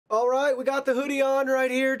All right, we got the hoodie on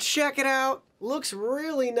right here. Check it out. Looks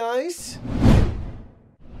really nice.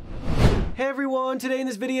 Hey everyone, today in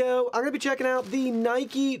this video, I'm going to be checking out the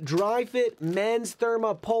Nike Dry Fit Men's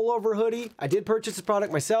Therma Pullover Hoodie. I did purchase this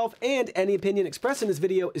product myself, and any opinion expressed in this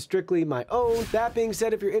video is strictly my own. That being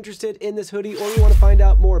said, if you're interested in this hoodie or you want to find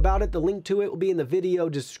out more about it, the link to it will be in the video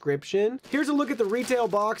description. Here's a look at the retail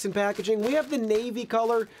box and packaging. We have the navy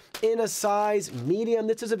color in a size medium.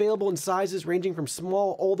 This is available in sizes ranging from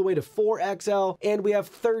small all the way to 4XL, and we have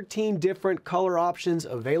 13 different color options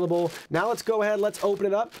available. Now let's go ahead, let's open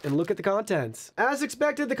it up and look at the contents. As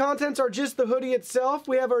expected, the contents are just the hoodie itself.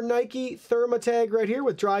 We have our Nike Therma tag right here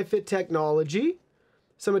with dry fit technology.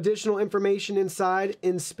 Some additional information inside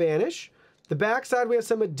in Spanish. The back side, we have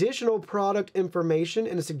some additional product information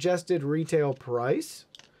and a suggested retail price.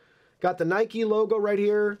 Got the Nike logo right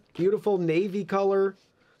here, beautiful navy color.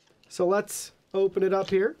 So let's open it up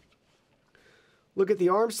here. Look at the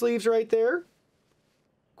arm sleeves right there.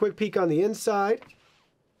 Quick peek on the inside.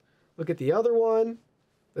 Look at the other one.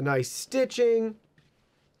 The nice stitching.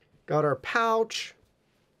 Got our pouch.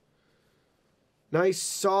 Nice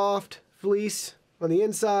soft fleece on the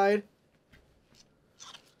inside.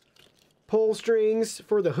 Pull strings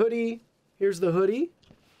for the hoodie. Here's the hoodie.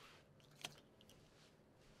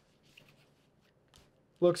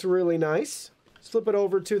 Looks really nice. Flip it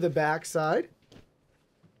over to the back side.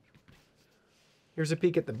 Here's a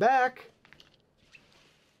peek at the back.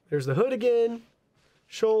 There's the hood again.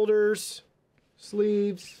 Shoulders.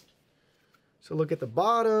 Sleeves. So look at the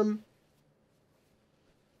bottom.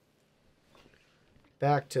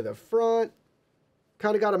 Back to the front.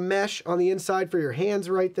 Kind of got a mesh on the inside for your hands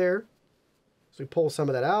right there. So we pull some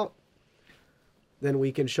of that out. Then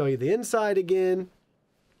we can show you the inside again.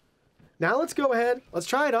 Now let's go ahead. Let's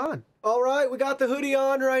try it on. All right, we got the hoodie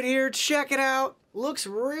on right here. Check it out. Looks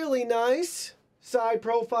really nice. Side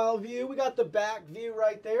profile view. We got the back view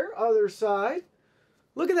right there. Other side.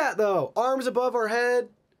 Look at that though. Arms above our head.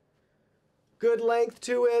 Good length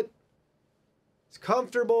to it. It's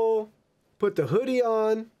comfortable. Put the hoodie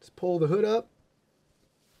on. Let's pull the hood up.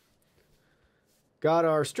 Got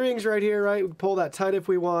our strings right here, right? We can pull that tight if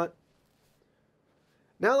we want.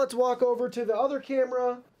 Now let's walk over to the other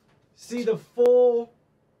camera. See the full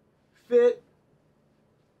fit.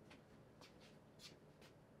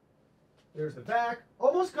 There's the back.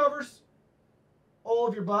 Almost covers all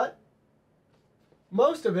of your butt.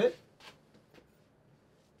 Most of it.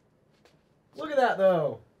 Look at that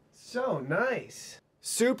though. So nice.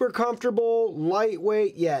 Super comfortable,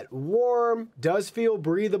 lightweight yet warm. Does feel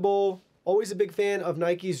breathable. Always a big fan of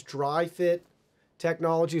Nike's dry fit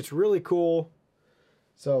technology. It's really cool.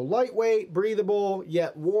 So lightweight, breathable,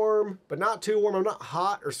 yet warm, but not too warm. I'm not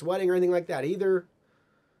hot or sweating or anything like that either.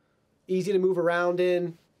 Easy to move around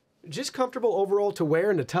in. Just comfortable overall to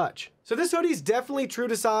wear and to touch. So this hoodie is definitely true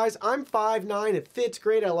to size. I'm 5'9", it fits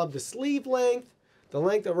great. I love the sleeve length. The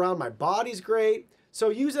length around my body's great. So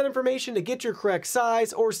use that information to get your correct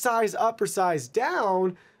size or size up or size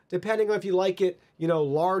down, depending on if you like it, you know,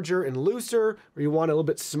 larger and looser, or you want it a little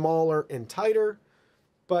bit smaller and tighter.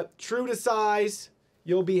 But true to size,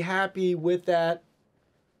 you'll be happy with that.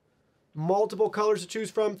 Multiple colors to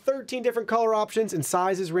choose from, 13 different color options and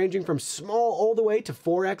sizes ranging from small all the way to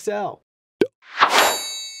 4XL.